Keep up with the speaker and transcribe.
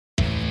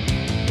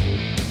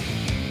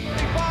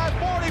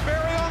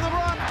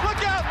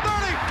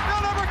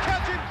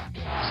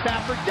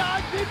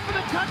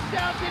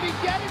Did he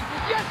get it?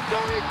 Yes, sir,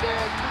 he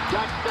did!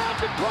 Touchdown,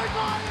 Detroit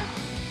Lions!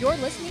 You're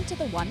listening to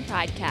the One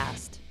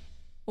Pridecast.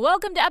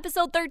 Welcome to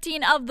episode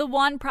 13 of the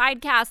One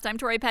Pridecast. I'm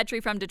Tori Petry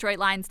from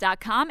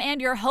DetroitLions.com and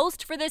your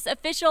host for this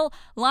official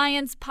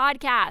Lions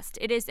podcast.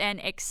 It is an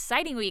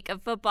exciting week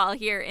of football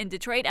here in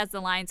Detroit as the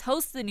Lions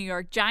host the New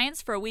York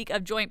Giants for a week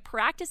of joint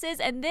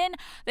practices, and then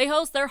they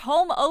host their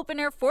home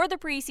opener for the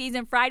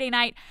preseason Friday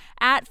night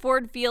at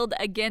Ford Field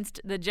against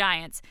the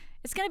Giants.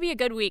 It's going to be a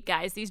good week,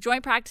 guys. These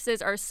joint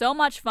practices are so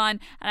much fun,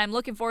 and I'm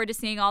looking forward to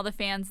seeing all the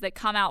fans that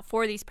come out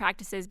for these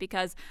practices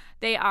because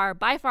they are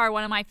by far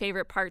one of my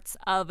favorite parts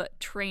of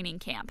training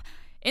camp.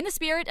 In the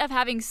spirit of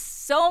having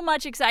so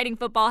much exciting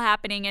football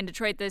happening in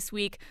Detroit this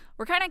week,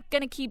 we're kind of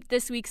going to keep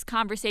this week's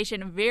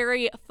conversation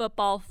very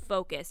football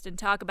focused and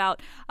talk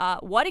about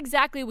what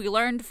exactly we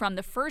learned from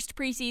the first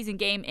preseason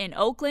game in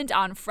Oakland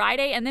on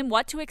Friday and then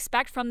what to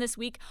expect from this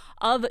week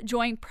of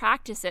joint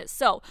practices.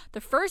 So the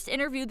first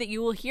interview that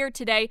you will hear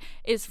today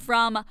is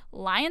from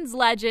Lions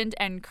legend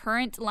and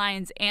current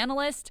Lions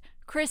analyst,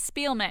 Chris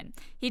Spielman.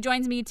 He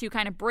joins me to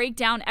kind of break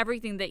down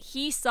everything that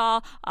he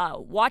saw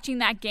watching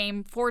that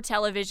game for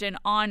television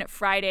on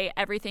Friday,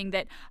 everything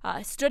that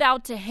stood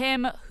out to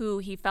him, who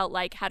he felt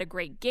like had a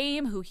great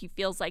game, who he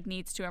feels like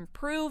needs to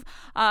improve,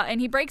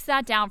 and he breaks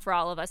that down for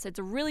all of us. It's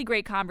a really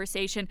great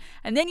conversation.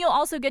 And then you'll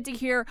also get to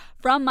hear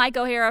from Mike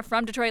O'Hara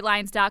from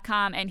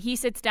DetroitLions.com, and he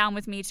sits down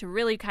with me to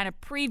really kind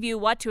of preview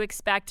what to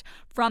expect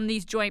from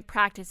these joint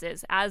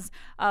practices. As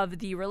of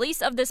the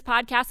release of this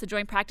podcast, the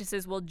joint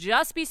practices will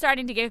just be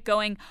starting to get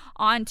going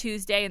on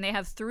Tuesday, and they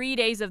have 3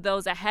 days of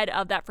those ahead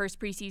of that first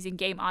preseason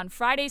game on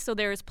Friday, so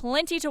there is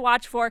plenty to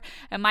watch for,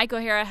 and Mike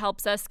O'Hara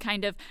helps us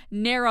kind of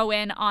narrow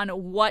in on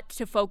what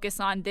to focus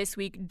on this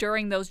week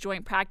during those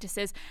joint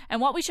practices and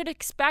what we should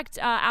expect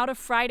out of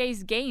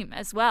Friday's game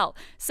as well.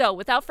 So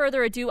without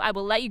further ado, I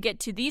will let you get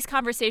to these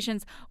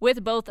conversations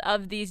with both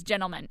of these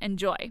gentlemen.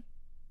 Enjoy.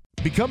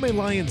 Become a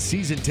Lions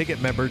season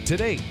ticket member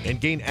today and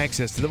gain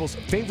access to the most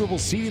favorable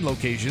seating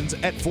locations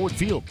at Ford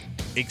Field,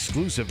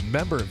 exclusive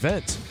member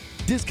events,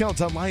 discounts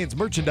on Lions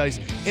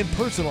merchandise, and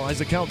personalized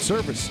account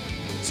service.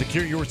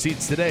 Secure your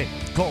seats today.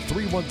 Call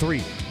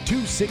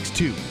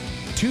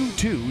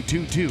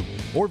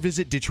 313-262-2222 or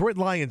visit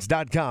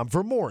DetroitLions.com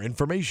for more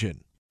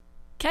information.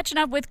 Catching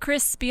up with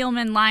Chris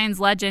Spielman, Lions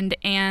legend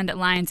and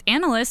Lions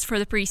analyst for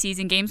the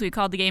preseason games. We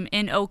called the game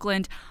in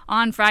Oakland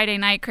on Friday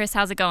night. Chris,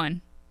 how's it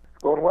going?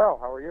 Going well.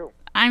 How are you?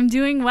 I'm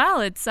doing well.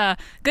 It's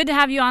good to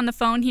have you on the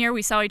phone here.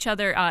 We saw each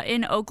other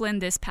in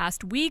Oakland this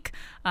past week,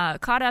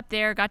 caught up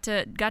there, got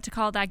to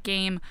call that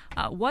game.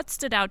 What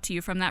stood out to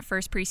you from that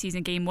first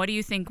preseason game? What do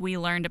you think we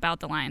learned about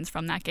the Lions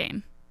from that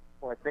game?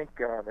 Well, I think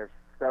they're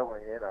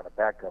settling in on a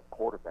backup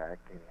quarterback,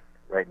 and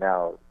right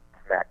now it's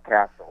Matt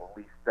Castle. At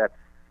least that's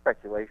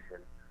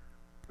speculation.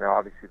 Now,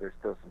 obviously, there's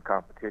still some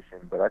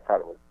competition, but I thought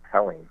it was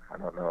telling. I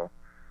don't know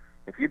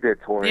if you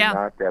did, Tori, or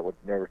not, that with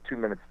there were 2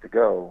 minutes to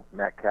go,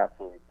 Matt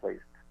Castle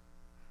replaced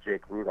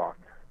Jake Rudolph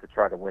to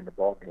try to win the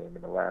ball game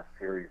in the last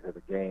series of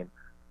the game.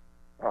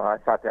 I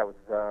thought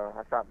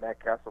Matt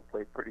Castle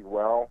played pretty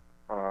well.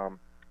 I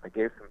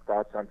gave some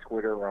thoughts on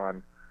Twitter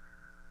on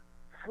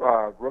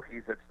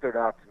rookies that stood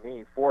out to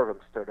me. 4 of them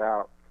stood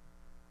out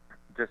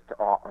just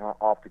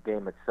off the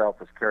game itself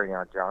was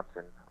Kerryon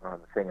Johnson.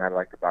 The thing I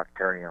liked about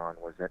Kerryon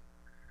was that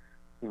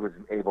he was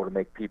able to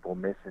make people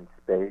miss in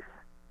space.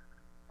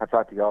 I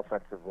thought the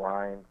offensive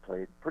line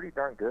played pretty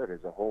darn good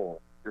as a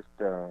whole. Just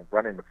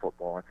running the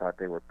football, I thought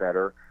they were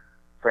better.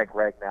 Frank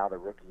Ragnow, the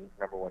rookie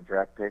 #1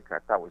 draft pick, I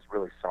thought was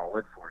really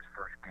solid for his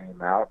first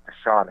game out.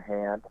 Deshaun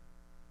Hand,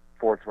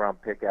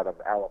 4th-round pick out of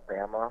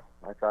Alabama,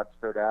 I thought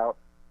stood out.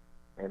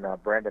 And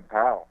Brandon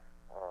Powell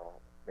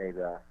made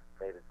a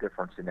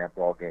difference in that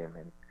ball game,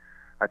 and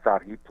I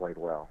thought he played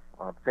well.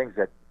 Things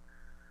that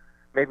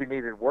maybe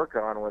needed work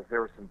on was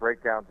there were some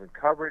breakdowns in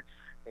coverage,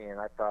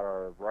 and I thought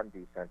our run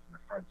defense in the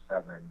front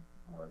 7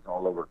 was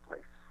all over the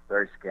place,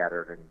 very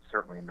scattered, and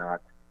certainly not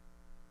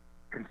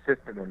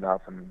consistent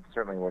enough, and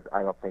certainly what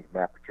I don't think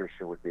Matt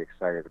Patricia would be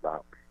excited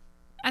about.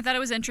 I thought it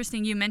was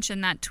interesting you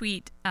mentioned that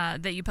tweet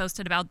that you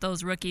posted about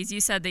those rookies. You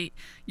said that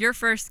your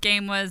first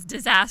game was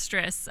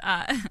disastrous.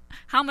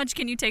 How much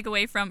can you take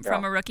away from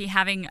a rookie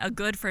having a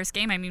good first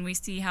game? I mean, we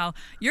see how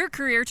your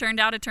career turned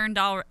out. It turned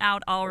out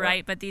all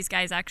right, but these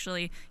guys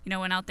actually,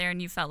 went out there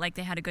and you felt like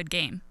they had a good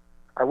game.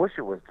 I wish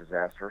it was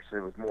disastrous.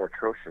 It was more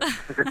atrocious.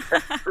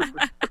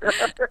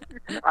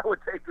 I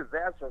would take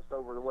disastrous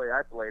over the way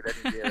I played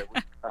any day of the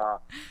week. I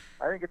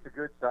think it's a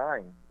good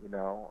sign,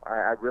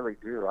 I really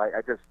do.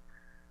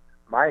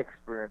 My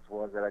experience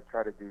was that I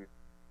try to do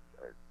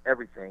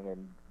everything,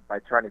 and by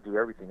trying to do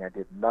everything, I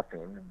did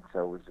nothing, and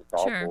so it was just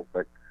awful. Sure.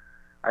 But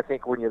I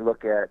think when you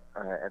look at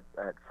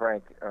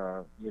Frank,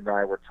 you and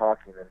I were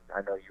talking, and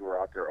I know you were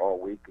out there all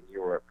week, and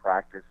you were at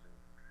practice, and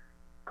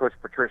Coach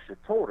Patricia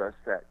told us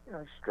that he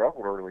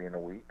struggled early in the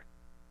week,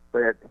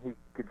 but he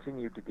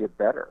continued to get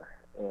better,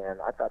 and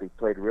I thought he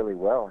played really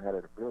well. Had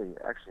a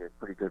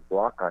pretty good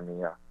block on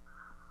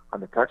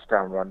the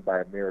touchdown run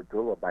by Amir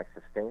Abdullah by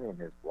sustaining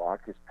his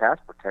block. His pass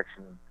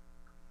protection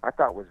I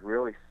thought was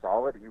really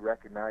solid. He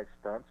recognized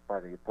stunts by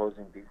the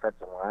opposing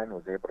defensive line,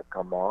 was able to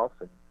come off,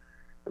 and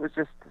it was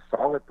just a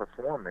solid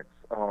performance.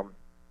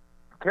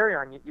 Carry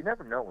on, you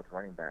never know with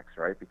running backs,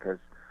 right? Because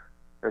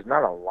there's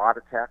not a lot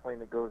of tackling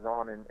that goes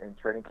on in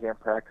training camp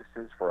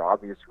practices for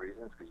obvious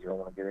reasons, because you don't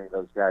want to get any of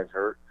those guys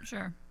hurt.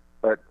 Sure.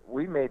 But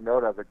we made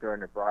note of it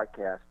during the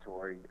broadcast,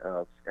 Tori.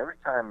 Every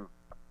time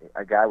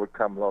a guy would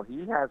come low,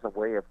 he has a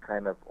way of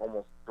kind of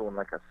almost doing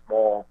like a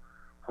small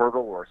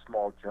hurdle or a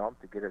small jump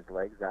to get his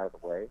legs out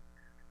of the way.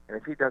 And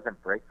if he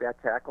doesn't break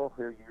that tackle,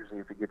 he'll usually,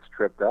 if he gets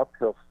tripped up,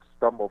 he'll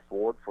stumble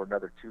forward for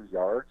another 2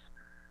 yards.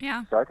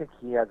 Yeah. So I think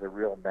he has a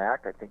real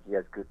knack. I think he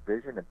has good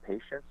vision and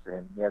patience,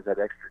 and he has that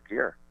extra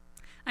gear.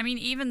 I mean,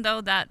 even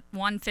though that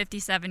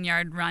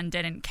 157-yard run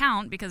didn't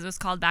count because it was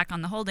called back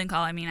on the holding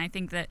call, I mean, I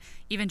think that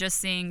even just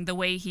seeing the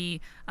way he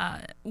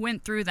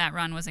went through that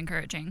run was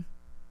encouraging.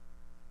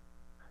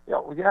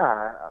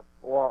 Yeah.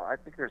 Well, I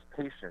think there's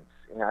patience.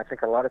 I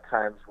think a lot of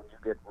times when you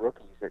get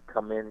rookies that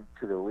come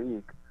into the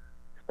league,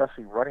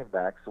 especially running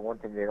backs, the one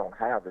thing they don't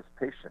have is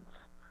patience.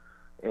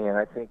 And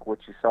I think what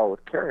you saw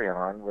with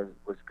Carry-On was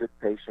good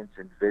patience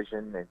and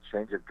vision and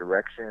change of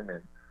direction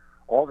and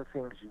all the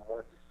things you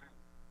want to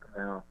see.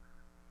 Now,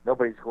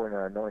 nobody's going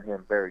to anoint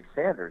him Barry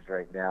Sanders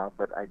right now,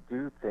 but I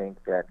do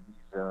think that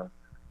he's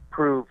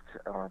proved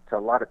to a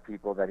lot of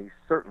people that he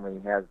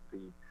certainly has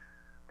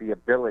the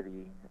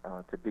ability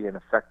to be an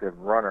effective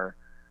runner.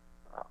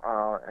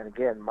 And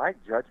again, my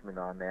judgment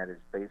on that is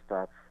based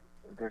off,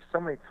 there's so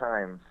many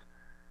times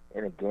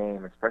in a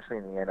game, especially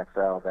in the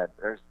NFL, that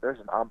there's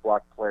an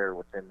unblocked player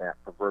within that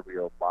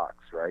proverbial box,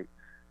 right?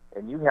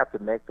 And you have to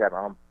make that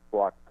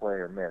unblocked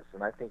player miss.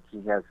 And I think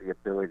he has the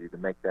ability to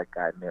make that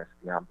guy miss,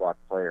 the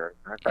unblocked player.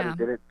 And I thought he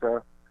did it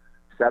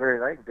Saturday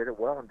night and did it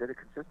well and did it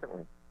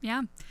consistently.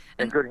 Yeah.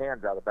 And good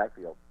hands out of the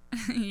backfield.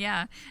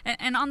 Yeah.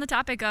 And on the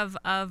topic of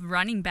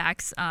running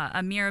backs,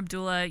 Amir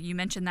Abdullah, you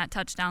mentioned that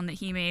touchdown that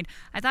he made.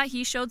 I thought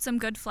he showed some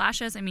good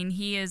flashes. I mean,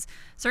 he is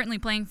certainly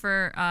playing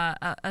for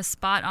a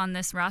spot on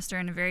this roster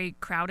in a very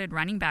crowded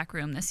running back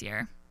room this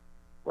year.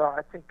 Well,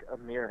 I think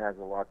Amir has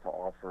a lot to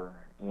offer.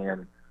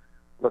 And,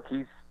 look,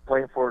 he's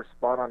playing for a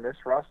spot on this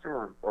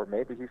roster, or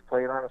maybe he's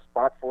playing on a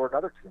spot for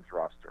another team's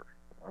roster.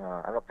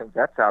 I don't think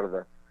that's out of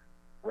the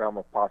realm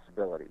of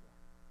possibility.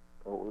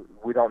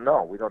 We don't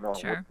know. We don't know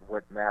Sure.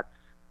 what Matt's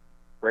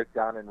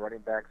breakdown in running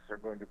backs are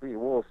going to be.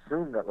 We'll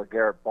assume that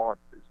LeGarrette Blount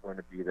is going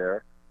to be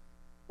there.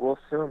 We'll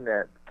assume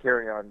that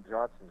Kerryon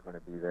Johnson is going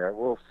to be there.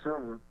 We'll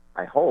assume,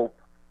 I hope,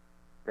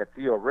 that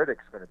Theo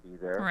Riddick's going to be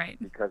there, right,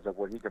 because of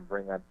what he can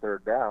bring on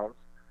third downs.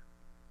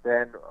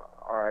 Then,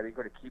 are you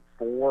going to keep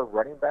 4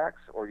 running backs,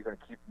 or are you going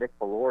to keep Nick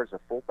Ballore as a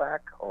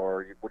fullback,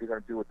 or what are you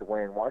going to do with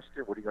Dwayne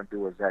Washington? What are you going to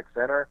do with Zach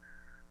Center?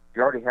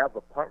 You already have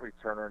a punt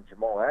returner in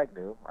Jamal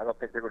Agnew. I don't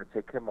think they're going to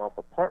take him off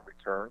of punt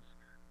returns.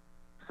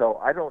 So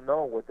I don't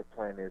know what the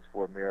plan is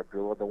for Amir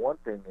Abdullah. The one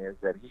thing is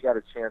that he got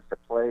a chance to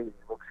play. He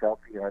looks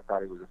healthy, and I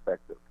thought he was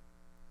effective.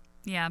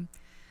 Yeah.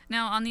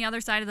 Now, on the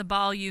other side of the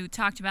ball, you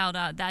talked about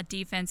that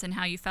defense and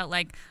how you felt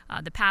like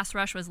the pass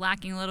rush was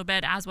lacking a little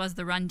bit, as was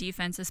the run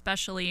defense,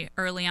 especially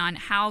early on.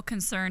 How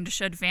concerned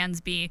should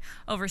fans be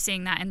over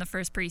seeing that in the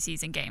first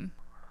preseason game?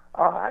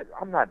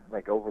 I'm not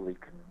overly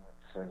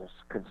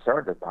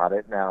concerned about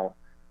it. Now,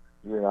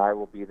 you and I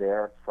will be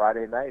there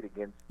Friday night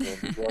against the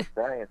New York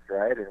Giants,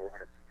 right? And we're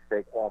going to see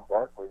Saquon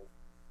Barkley.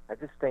 I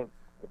just think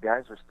the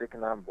guys were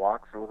sticking on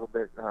blocks a little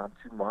bit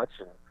too much.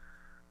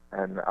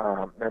 And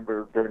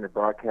remember during the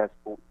broadcast,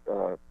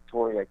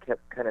 Tori, I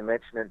kept kind of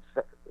mentioning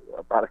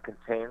about a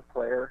contained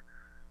player.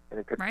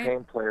 And a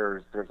contained player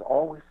is, there's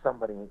always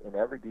somebody in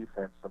every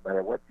defense, no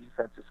matter what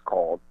defense is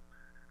called,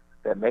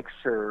 that makes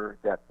sure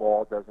that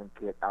ball doesn't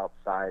get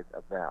outside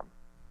of them.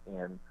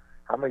 And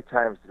how many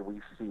times did we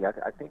see,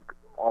 I think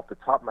off the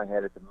top of my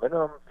head, at the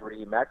minimum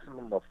 3,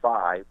 maximum of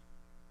 5,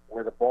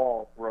 where the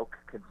ball broke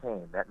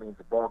contained. That means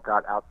the ball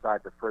got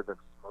outside the furthest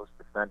most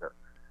defender.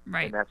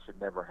 Right. And that should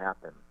never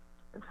happen.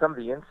 And some of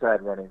the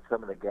inside running,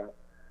 some of the guys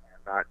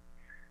are not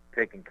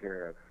taken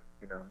care of.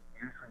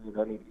 Usually in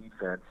any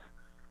defense,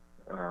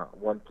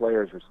 one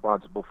player is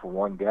responsible for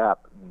one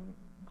gap. In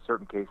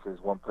certain cases,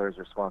 one player is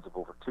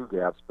responsible for 2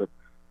 gaps, but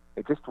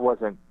it just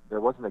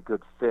there wasn't a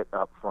good fit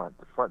up front.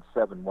 The front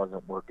 7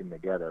 wasn't working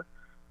together.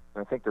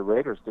 And I think the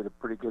Raiders did a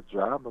pretty good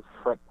job of,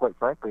 quite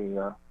frankly,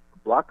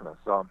 blocking us.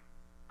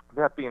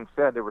 That being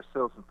said, there were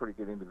still some pretty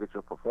good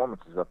individual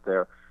performances up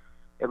there,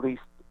 at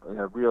least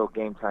real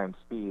game-time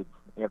speed.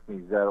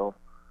 Anthony Zettel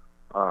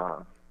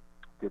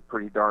did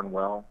pretty darn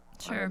well.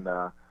 Sure. And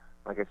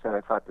like I said,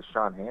 I thought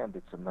Deshaun Hand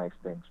did some nice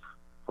things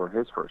for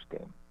his first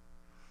game.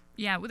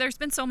 Yeah, well, there's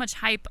been so much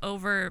hype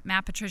over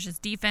Matt Patricia's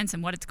defense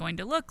and what it's going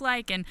to look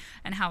like and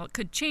how it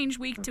could change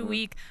week to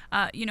week.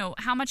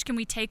 How much can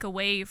we take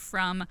away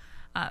from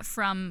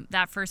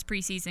that first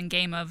preseason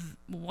game of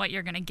what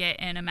you're going to get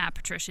in a Matt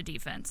Patricia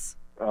defense?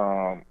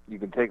 You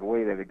can take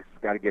away that it's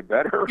got to get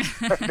better.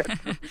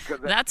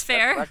 That's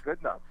fair. That's not good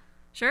enough.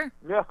 Sure.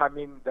 Yeah, I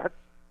mean I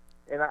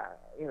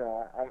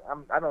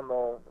don't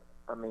know.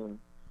 I mean,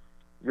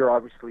 you're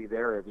obviously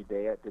there every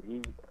day. Did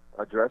he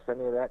address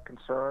any of that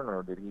concern,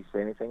 or did he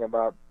say anything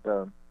about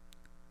the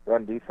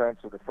run defense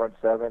or the front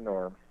seven?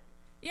 Or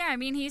yeah, I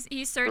mean,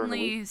 he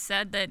certainly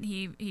said that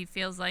he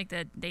feels like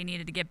that they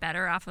needed to get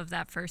better off of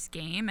that first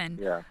game, and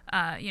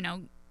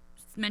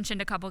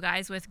mentioned a couple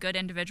guys with good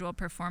individual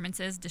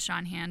performances.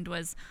 Deshaun Hand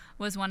was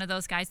one of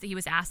those guys that he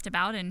was asked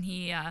about, and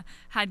he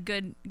had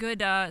good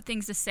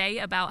things to say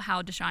about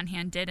how Deshaun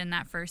Hand did in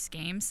that first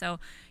game. So,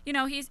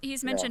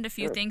 he's mentioned a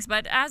few things,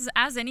 but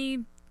as any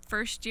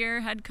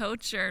first-year head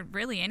coach, or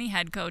really any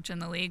head coach in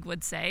the league,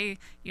 would say,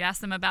 you ask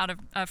them about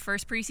a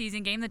first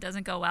preseason game that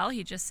doesn't go well,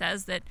 he just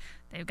says that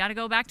they've got to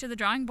go back to the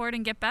drawing board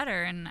and get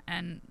better,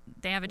 and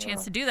they have a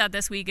chance to do that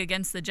this week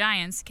against the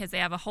Giants, because they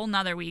have a whole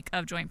nother week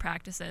of joint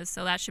practices,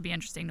 so that should be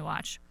interesting to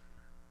watch.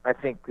 I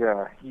think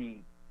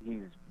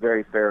he's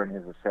very fair in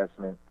his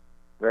assessment,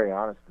 very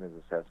honest in his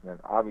assessment.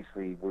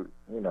 Obviously,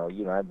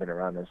 I've been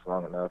around this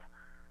long enough.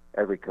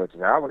 Every coach says,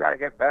 we got to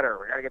get better.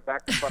 We got to get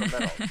back to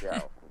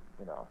fundamentals.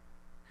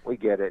 We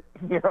get it.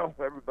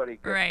 Everybody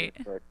gets right.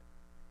 it. But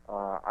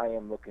I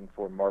am looking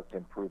for marked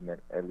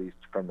improvement, at least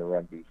from the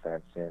run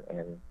defense,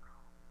 and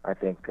I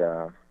think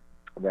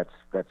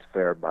that's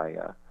fair by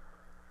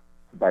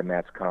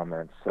Matt's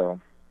comments. So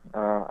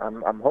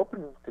I'm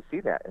hoping to see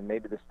that, and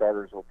maybe the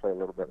starters will play a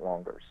little bit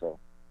longer. So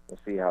we'll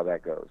see how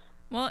that goes.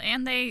 Well,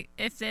 and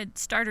if the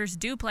starters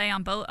do play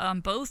on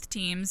both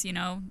teams,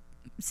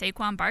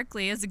 Saquon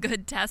Barkley is a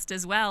good test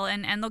as well,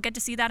 and they'll get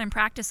to see that in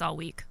practice all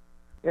week.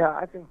 Yeah,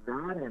 I think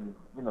that,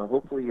 and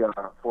hopefully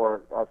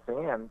for our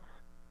fans,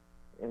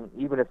 and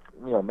even if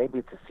maybe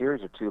it's a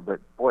series or two, but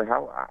boy,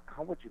 how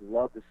would you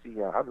love to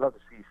see? I'd love to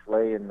see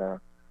Slay and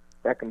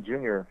Beckham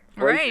Jr.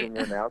 Slay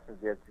Jr. now,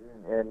 since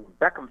and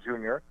Beckham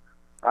Jr.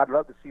 I'd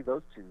love to see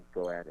those two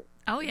go at it.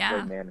 Oh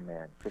yeah, man to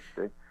man.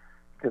 Because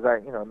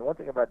the one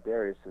thing about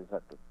Darius is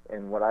that,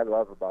 and what I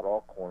love about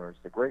all corners,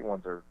 the great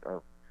ones are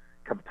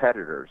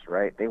competitors,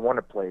 right? They want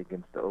to play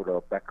against the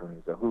Odell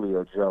Beckhams, the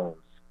Julio Jones.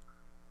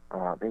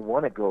 They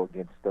want to go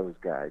against those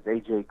guys,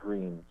 A.J.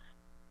 Greens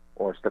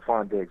or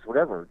Stephon Diggs,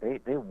 whatever.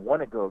 They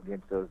want to go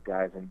against those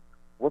guys, and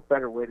what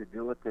better way to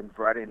do it than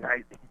Friday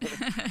night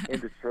in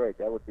Detroit?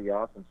 That would be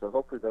awesome. So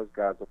hopefully those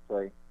guys will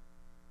play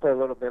a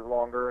little bit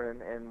longer,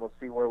 and we'll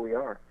see where we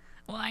are.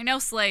 Well, I know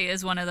Slay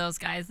is one of those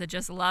guys that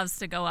just loves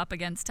to go up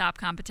against top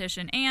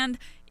competition. And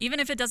even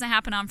if it doesn't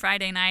happen on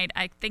Friday night,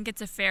 I think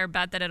it's a fair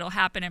bet that it'll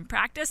happen in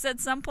practice at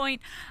some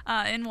point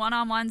in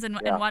one-on-ones and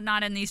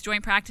whatnot in these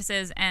joint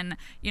practices. And,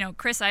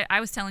 Chris, I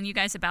was telling you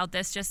guys about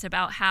this, just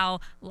about how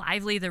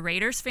lively the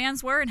Raiders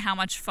fans were and how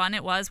much fun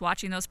it was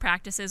watching those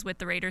practices with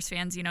the Raiders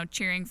fans,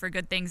 cheering for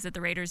good things that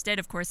the Raiders did.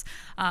 Of course,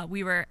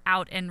 we were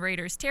out in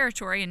Raiders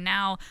territory, and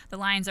now the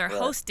Lions are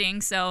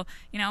hosting. So,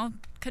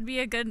 could be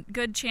a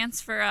good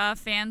chance for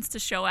fans to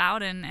show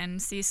out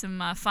and see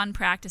some fun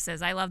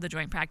practices. I love the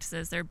joint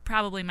practices. They're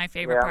probably my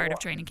favorite part of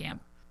training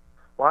camp.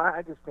 Well,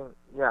 I just think,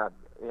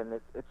 and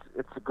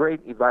it's a great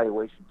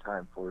evaluation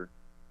time for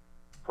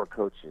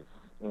coaches,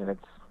 and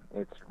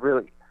it's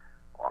really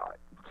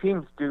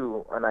teams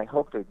do, and I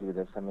hope they do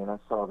this. I mean, I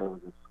saw there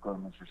was a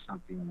skirmish or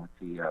something with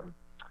the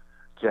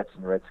Jets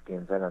and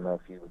Redskins. I don't know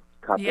if you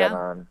caught that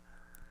on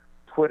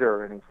Twitter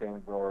or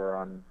anything, or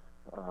on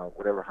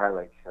whatever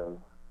highlight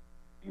show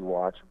you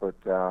watch, but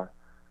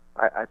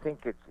I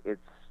think it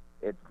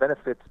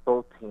benefits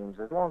both teams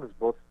as long as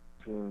both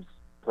teams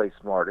play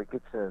smart.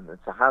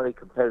 It's a highly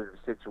competitive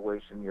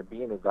situation. You're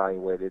being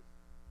evaluated,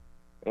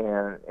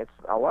 and it's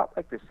a lot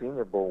like the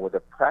Senior Bowl, where the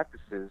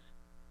practices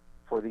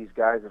for these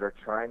guys that are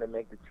trying to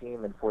make the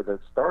team, and for the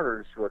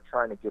starters who are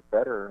trying to get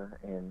better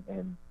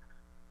and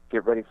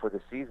get ready for the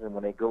season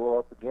when they go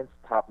up against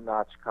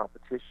top-notch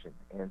competition.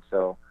 And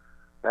so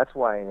that's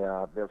why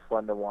they're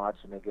fun to watch,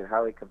 and they get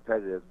highly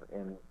competitive.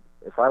 And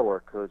if I were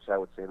a coach, I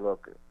would say,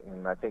 look,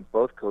 and I think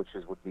both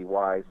coaches would be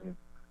wise, and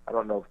I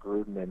don't know if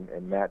Gruden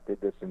and Matt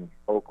did this in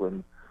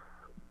Oakland,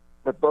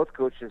 but both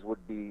coaches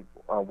would be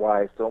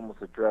wise to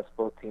almost address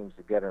both teams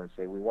together and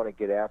say, we want to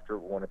get after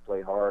it, we want to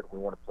play hard, we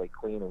want to play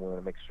clean, and we want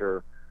to make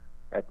sure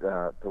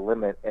to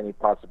limit any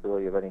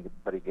possibility of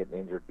anybody getting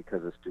injured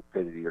because of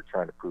stupidity or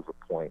trying to prove a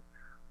point.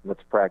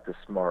 Let's practice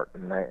smart,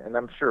 and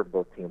I'm sure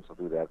both teams will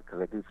do that, because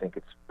I do think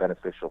it's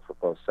beneficial for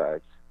both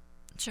sides.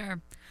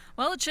 Sure.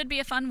 Well, it should be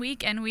a fun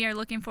week, and we are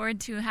looking forward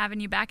to having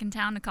you back in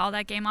town to call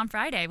that game on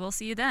Friday. We'll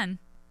see you then.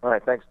 All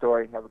right. Thanks,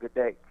 Tori. Have a good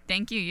day.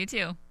 Thank you. You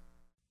too.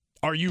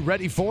 Are you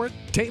ready for it?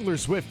 Taylor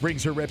Swift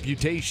brings her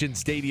Reputation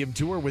Stadium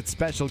Tour with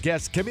special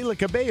guests Camila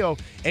Cabello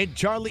and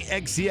Charlie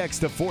XCX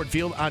to Ford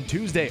Field on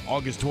Tuesday,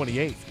 August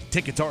 28th.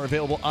 Tickets are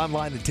available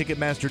online at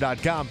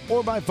Ticketmaster.com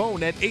or by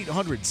phone at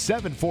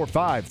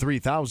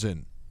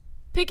 800-745-3000.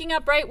 Picking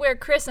up right where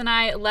Chris and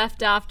I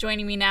left off,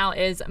 joining me now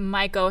is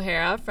Mike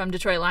O'Hara from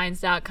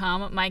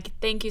DetroitLions.com. Mike,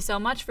 thank you so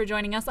much for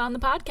joining us on the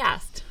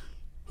podcast.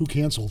 Who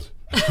canceled?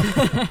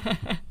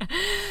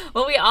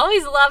 Well, we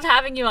always love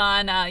having you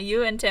on.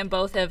 You and Tim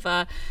both have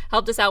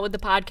helped us out with the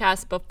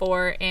podcast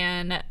before,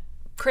 and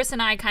Chris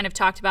and I kind of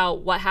talked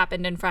about what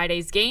happened in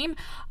Friday's game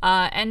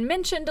and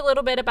mentioned a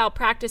little bit about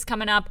practice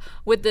coming up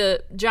with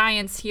the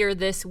Giants here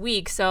this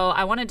week. So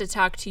I wanted to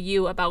talk to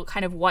you about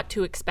kind of what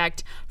to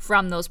expect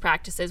from those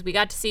practices. We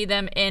got to see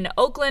them in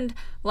Oakland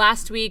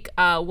last week.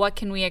 What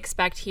can we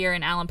expect here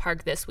in Allen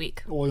Park this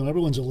week? Well,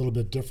 everyone's a little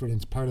bit different,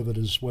 and part of it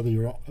is whether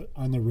you're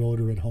on the road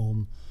or at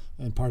home,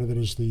 and part of it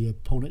is the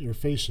opponent you're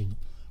facing.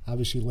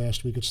 Obviously,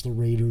 last week it's the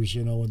Raiders,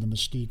 and the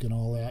Mystique and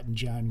all that, and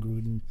John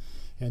Gruden.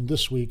 And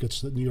this week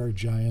it's the New York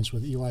Giants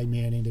with Eli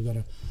Manning. They've got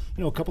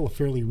a couple of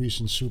fairly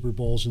recent Super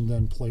Bowls, and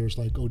then players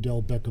like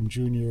Odell Beckham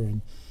Jr.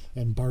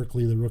 and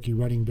Barkley, the rookie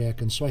running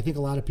back. And so I think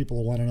a lot of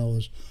people want to know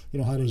is,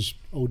 how does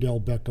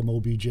Odell Beckham,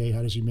 OBJ,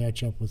 how does he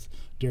match up with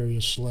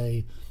Darius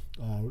Slay?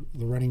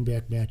 The running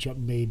back matchup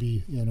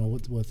maybe,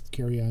 with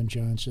Kerryon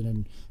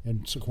Johnson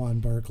and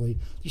Saquon Barkley.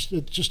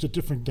 Just a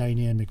different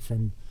dynamic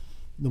from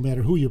no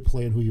matter who you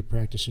play and who you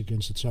practice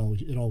against.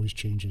 It always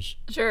changes.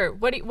 Sure.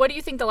 What do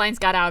you think the Lions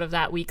got out of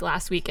that week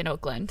last week in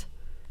Oakland?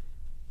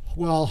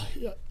 Well,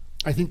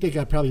 I think they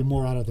got probably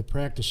more out of the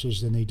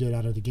practices than they did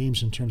out of the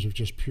games in terms of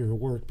just pure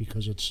work,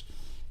 because it's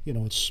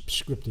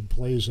scripted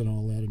plays and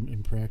all that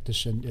in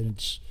practice, and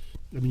it's,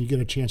 you get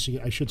a chance to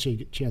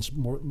get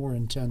more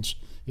intense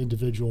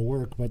individual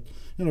work, but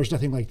there's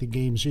nothing like the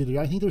games either.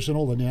 I think there's an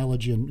old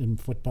analogy in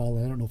football,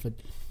 and I don't know if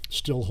it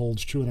still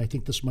holds true, and I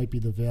think this might be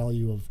the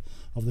value of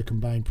the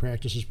combined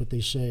practices, but they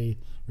say,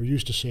 or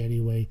used to say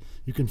anyway,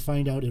 you can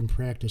find out in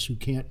practice who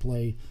can't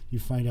play, you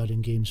find out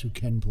in games who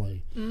can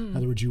play. In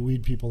other words, you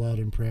weed people out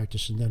in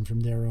practice, and then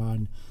from there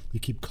on, you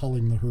keep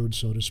culling the herd,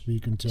 so to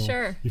speak,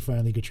 until you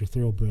finally get your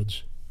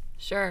thoroughbreds.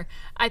 Sure.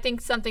 I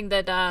think something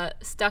that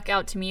stuck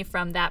out to me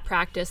from that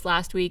practice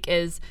last week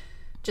is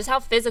just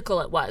how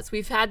physical it was.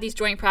 We've had these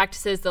joint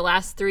practices the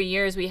last 3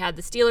 years. We had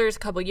the Steelers a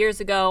couple years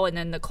ago, and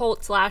then the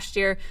Colts last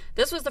year.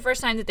 This was the first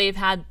time that they've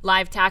had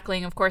live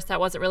tackling. Of course, that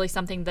wasn't really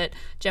something that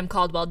Jim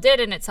Caldwell did,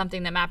 and it's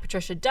something that Matt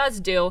Patricia does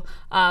do.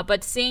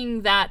 But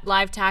seeing that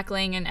live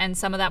tackling and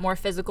some of that more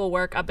physical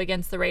work up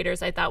against the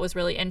Raiders, I thought was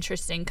really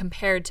interesting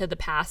compared to the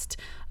past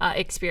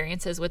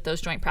experiences with those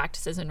joint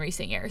practices in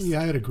recent years.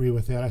 Yeah, I'd agree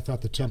with that. I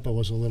thought the tempo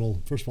was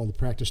first of all, the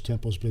practice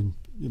tempo's been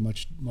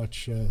much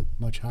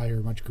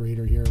higher, much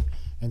greater here,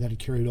 and then it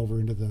carried over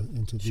into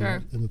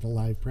the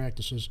live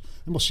practices.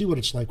 And we'll see what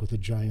it's like with the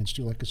Giants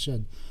too. Like I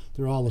said,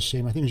 they're all the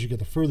same. I think as you get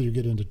the further you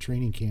get into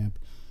training camp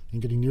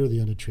and getting near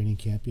the end of training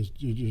camp,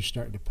 you're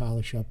starting to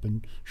polish up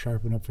and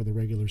sharpen up for the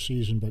regular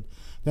season. But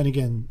then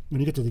again, when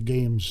you get to the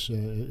games,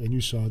 and you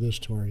saw this,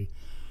 Tori,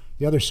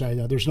 the other side,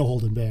 there's no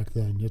holding back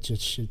then.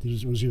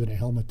 It was even a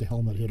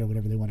helmet-to-helmet hit or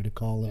whatever they wanted to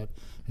call that.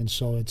 And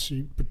so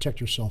you protect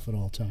yourself at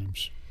all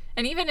times.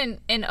 And even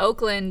in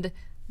Oakland,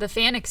 the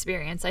fan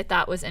experience I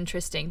thought was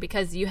interesting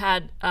because you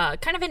had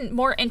kind of a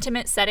more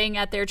intimate setting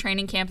at their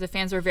training camp. The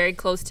fans were very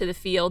close to the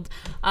field,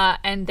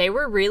 and they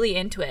were really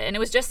into it. And it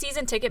was just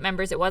season ticket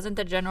members. It wasn't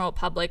the general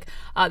public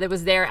that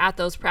was there at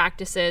those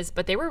practices,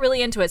 but they were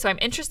really into it. So I'm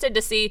interested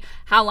to see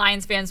how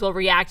Lions fans will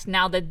react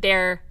now that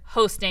they're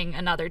hosting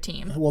another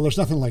team. Well, there's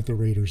nothing like the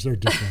Raiders. They're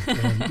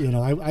different. And,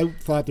 I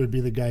thought there'd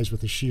be the guys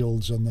with the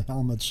shields and the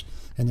helmets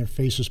and their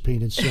faces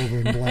painted silver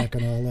and black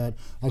and all that.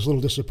 I was a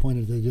little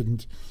disappointed they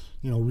didn't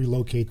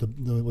relocate the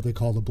what they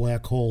call the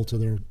black hole to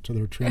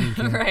their training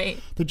camp. Right.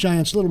 The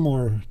Giants a little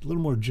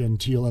more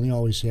genteel, and they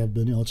always have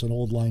been. It's an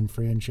old line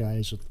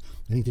franchise.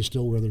 I think they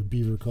still wear their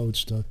beaver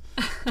coats to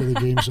the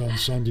games on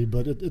Sunday,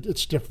 but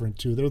it's different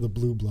too. They're the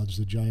blue bloods.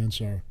 The Giants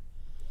are.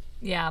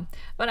 Yeah,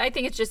 but I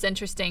think it's just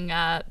interesting.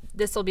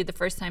 This will be the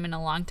first time in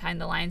a long time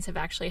the Lions have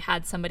actually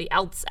had somebody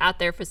else at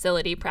their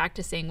facility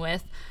practicing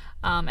with.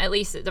 At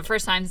least the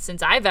first time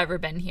since I've ever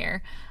been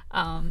here.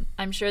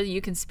 I'm sure that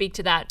you can speak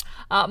to that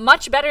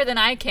much better than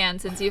I can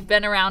since you've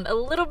been around a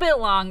little bit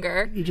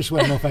longer. You just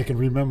want to know if I can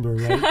remember,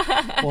 right?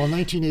 Well, in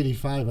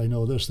 1985, I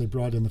know this, they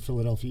brought in the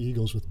Philadelphia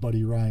Eagles with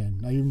Buddy Ryan.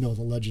 Now, you know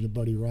the legend of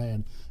Buddy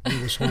Ryan. And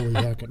it was holy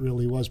heck, it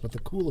really was. But the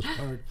coolest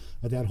part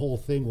of that whole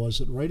thing was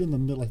that right in the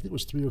middle, I think it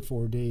was 3 or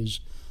 4 days,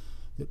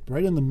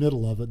 right in the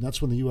middle of it, and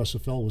that's when the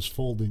USFL was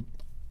folding,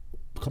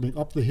 coming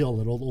up the hill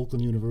at Old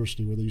Oakland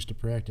University where they used to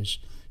practice,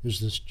 is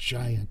this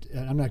giant,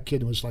 and I'm not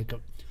kidding, it was like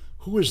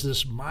who is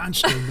this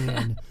monster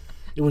man?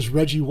 It was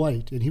Reggie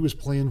White, and he was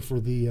playing for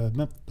the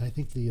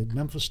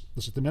Memphis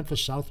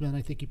Southmen,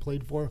 I think he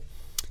played for,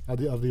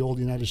 of the old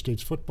United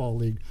States Football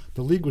League.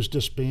 The league was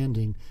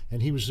disbanding,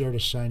 and he was there to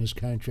sign his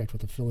contract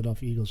with the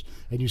Philadelphia Eagles.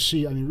 And you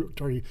see,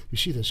 Tori, you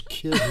see this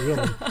kid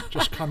really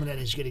just coming at it.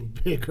 He's getting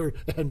bigger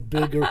and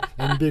bigger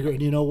and bigger.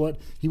 And you know what?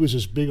 He was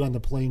as big on the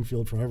playing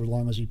field for however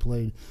long as he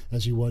played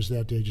as he was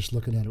that day. Just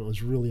looking at it, it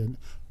was really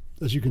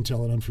as you can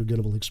tell, an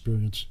unforgettable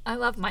experience. I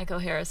love Mike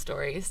O'Hara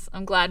stories.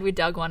 I'm glad we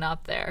dug one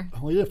up there.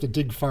 Well, you have to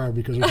dig far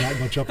because there's not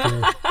much up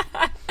there.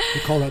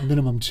 We call that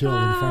minimum till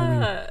in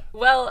farming.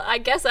 Well, I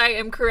guess I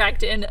am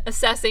correct in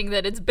assessing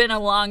that it's been a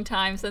long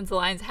time since the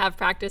Lions have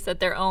practiced at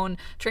their own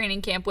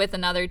training camp with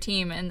another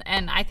team.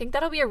 And I think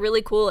that'll be a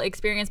really cool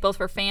experience both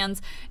for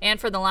fans and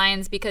for the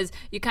Lions because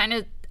you kind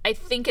of I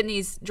think in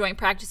these joint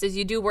practices,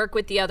 you do work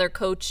with the other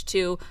coach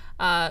to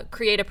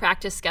create a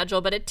practice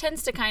schedule, but it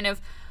tends to kind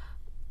of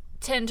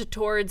tend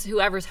towards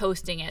whoever's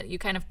hosting it. You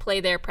kind of play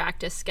their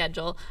practice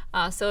schedule.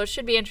 So it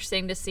should be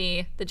interesting to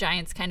see the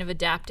Giants kind of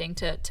adapting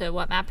to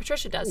what Matt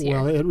Patricia does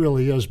here. Well, it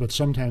really is, but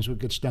sometimes it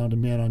gets down to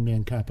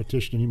man-on-man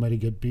competition, and you might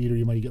get beat or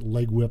you might get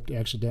leg-whipped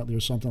accidentally or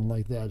something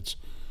like that. It's,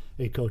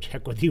 hey, coach,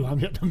 heck with you, I'm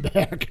hitting him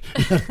back.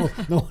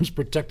 No one's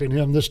protecting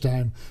him this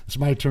time. It's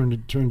my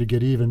turn to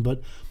get even.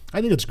 But I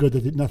think it's good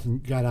that nothing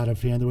got out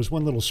of hand. There was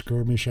one little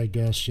skirmish, I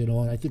guess.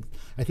 I think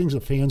the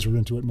fans were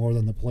into it more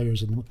than the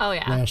players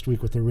last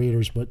week with the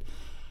Raiders. But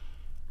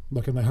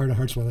look, in my heart of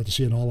hearts, I'd like to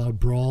see an all-out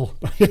brawl,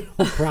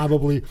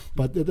 probably.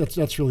 But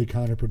that's really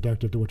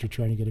counterproductive to what you're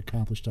trying to get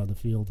accomplished on the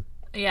field.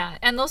 Yeah,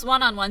 and those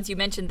one-on-ones, you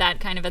mentioned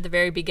that kind of at the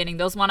very beginning.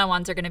 Those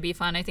one-on-ones are going to be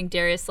fun. I think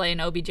Darius Slay and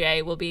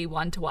OBJ will be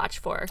one to watch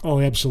for. Oh,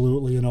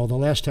 absolutely. The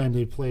last time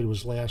they played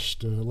was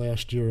last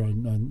year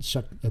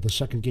at the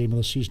second game of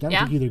the season. I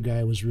don't think either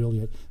guy was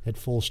really at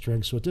full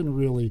strength, so it didn't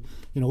really,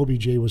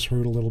 OBJ was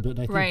hurt a little bit,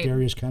 and I think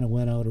Darius kind of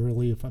went out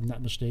early, if I'm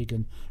not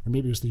mistaken, or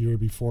maybe it was the year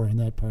before on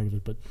that part of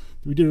it. But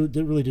we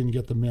really didn't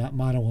get the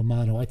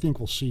mano-a-mano. I think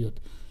we'll see it,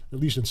 at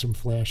least in some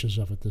flashes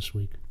of it this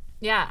week.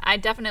 Yeah, I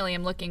definitely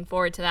am looking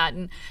forward to that,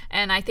 and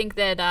I think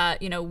that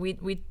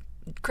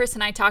Chris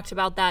and I talked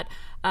about that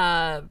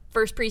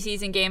first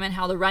preseason game and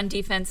how the run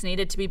defense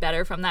needed to be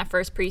better from that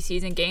first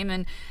preseason game,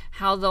 and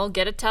how they'll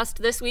get a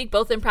test this week,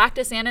 both in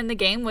practice and in the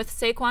game, with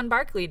Saquon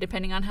Barkley,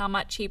 depending on how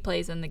much he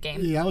plays in the game.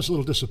 Yeah, I was a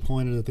little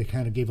disappointed that they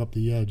kind of gave up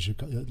the edge,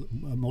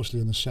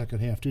 mostly in the second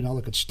half.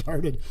 Look, it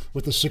started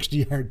with a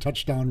 60-yard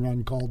touchdown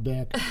run called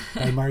back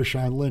by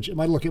Marshawn Lynch. It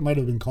might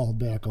have been called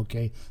back,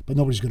 okay, but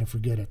nobody's going to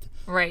forget it.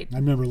 Right. I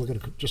remember looking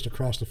just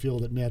across the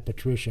field at Matt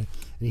Patricia,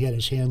 and he had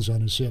his hands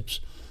on his hips.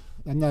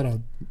 I'm not a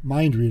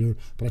mind reader,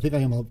 but I think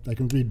I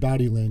can read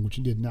body language,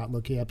 and did not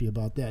look happy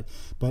about that.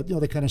 But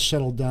they kind of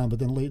settled down. But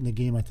then late in the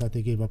game, I thought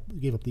they gave up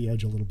the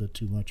edge a little bit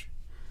too much.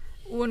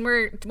 When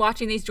we're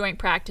watching these joint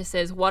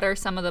practices, what are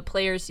some of the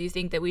players you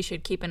think that we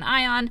should keep an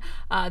eye on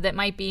that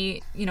might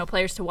be,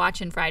 players to watch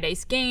in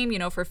Friday's game,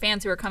 for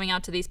fans who are coming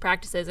out to these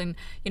practices? And,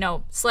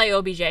 Slay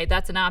OBJ,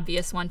 that's an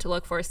obvious one to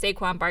look for.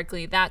 Saquon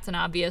Barkley, that's an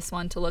obvious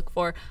one to look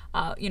for.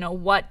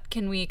 What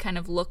can we kind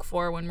of look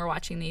for when we're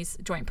watching these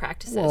joint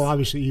practices? Well,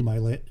 obviously Eli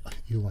Manning.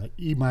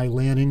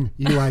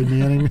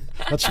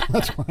 Let's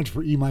watch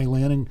for Eli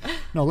Manning.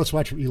 No, let's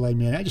watch for Eli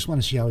Manning. I just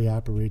want to see how he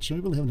operates. We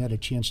really haven't had a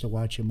chance to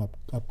watch him up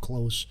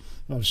close.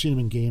 I've seen him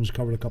in games,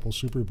 covered a couple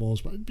Super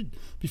Bowls, but it'd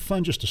be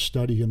fun just to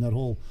study him. That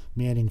whole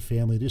Manning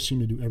family, they just seem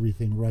to do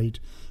everything right.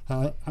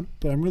 But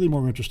I'm really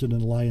more interested in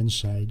the Lions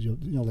side.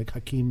 Like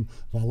Hakeem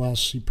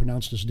Valles, he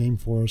pronounced his name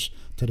for us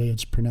today.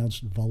 It's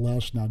pronounced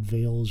Valles, not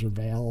Vales or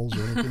Vals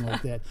or anything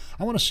like that.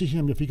 I want to see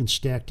him if he can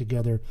stack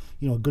together,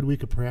 a good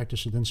week of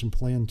practice and then some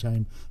playing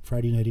time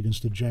Friday night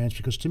against the Giants.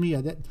 Because to me,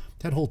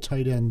 that whole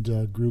tight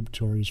end group,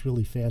 Tori, is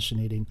really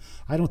fascinating.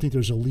 I don't think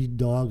there's a lead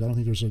dog. I don't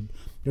think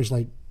there's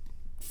like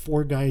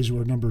four guys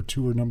who are number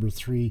 2 or number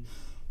 3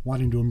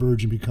 wanting to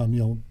emerge and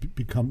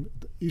become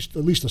at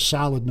least a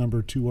solid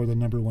number 2 or the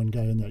number 1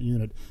 guy in that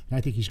unit. And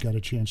I think he's got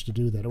a chance to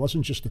do that. It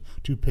wasn't just the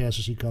 2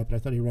 passes he caught, but I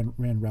thought he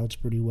ran routes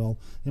pretty well.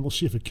 And we'll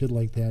see if a kid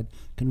like that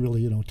can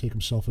really, take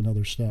himself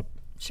another step.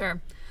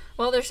 Sure.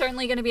 Well, there's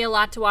certainly going to be a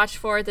lot to watch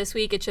for this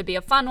week. It should be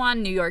a fun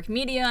one. New York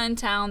media in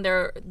town.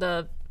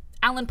 The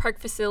Allen Park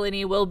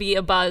facility will be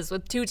abuzz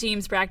with 2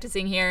 teams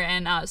practicing here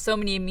and so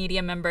many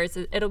media members.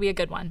 It'll be a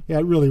good one. Yeah,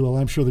 it really will.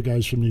 I'm sure the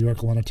guys from New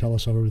York will want to tell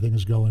us how everything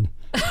is going.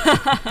 You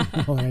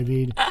know what I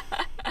mean?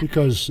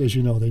 Because, as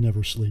you know, they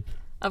never sleep.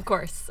 Of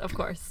course.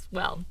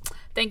 Well,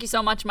 thank you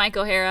so much, Mike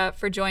O'Hara,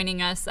 for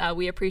joining us.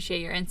 We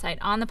appreciate your insight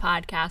on the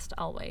podcast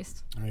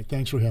always. All right,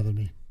 thanks for having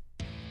me.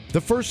 The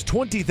first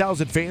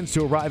 20,000 fans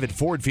to arrive at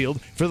Ford Field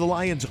for the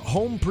Lions'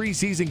 home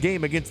preseason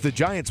game against the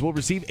Giants will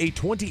receive a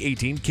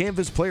 2018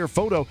 Canvas Player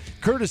Photo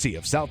courtesy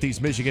of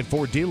Southeast Michigan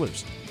Ford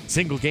dealers.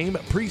 Single game,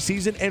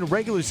 preseason, and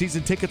regular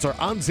season tickets are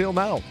on sale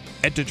now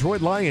at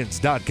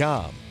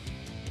DetroitLions.com.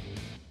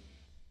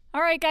 All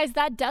right, guys,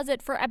 that does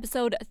it for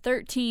episode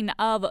 13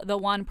 of the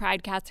One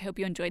Pridecast. I hope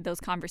you enjoyed those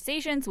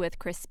conversations with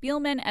Chris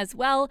Spielman as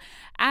well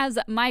as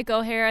Mike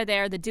O'Hara.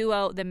 They're the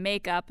duo, the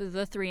makeup,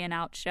 the 3 and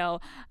Out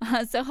show.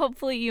 So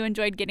hopefully you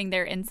enjoyed getting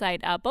their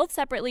insight both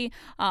separately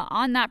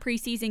on that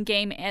preseason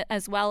game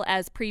as well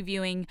as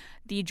previewing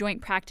the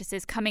joint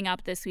practices coming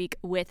up this week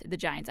with the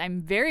Giants.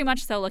 I'm very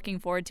much so looking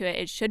forward to it.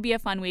 It should be a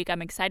fun week.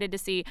 I'm excited to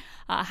see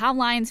how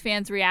Lions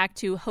fans react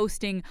to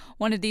hosting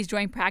one of these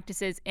joint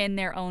practices in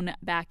their own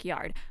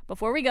backyard.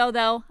 Before we go,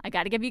 though, I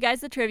got to give you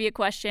guys the trivia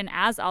question.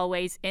 As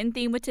always, in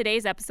theme with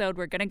today's episode,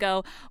 we're going to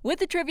go with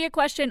the trivia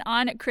question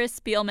on Chris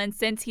Spielman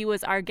since he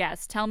was our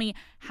guest. Tell me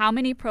how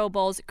many Pro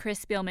Bowls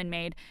Chris Spielman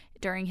made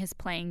during his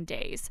playing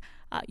days.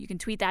 You can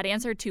tweet that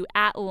answer to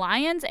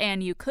 @Lions,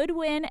 and you could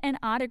win an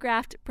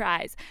autographed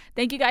prize.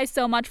 Thank you guys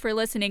so much for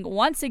listening.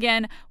 Once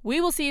again, we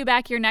will see you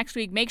back here next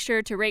week. Make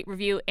sure to rate,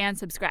 review, and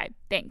subscribe.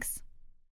 Thanks.